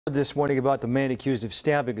This morning about the man accused of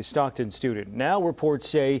stabbing a Stockton student. Now reports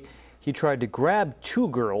say he tried to grab two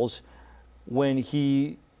girls when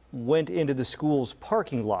he went into the school's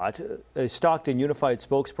parking lot. A Stockton Unified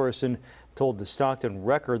spokesperson told the Stockton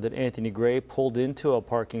Record that Anthony Gray pulled into a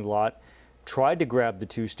parking lot, tried to grab the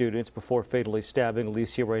two students before fatally stabbing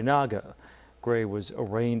Aliycia Reynaga. Gray was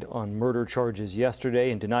arraigned on murder charges yesterday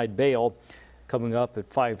and denied bail. Coming up at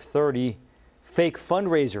 5:30. Fake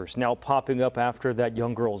fundraisers now popping up after that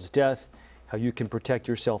young girl's death. How you can protect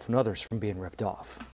yourself and others from being ripped off.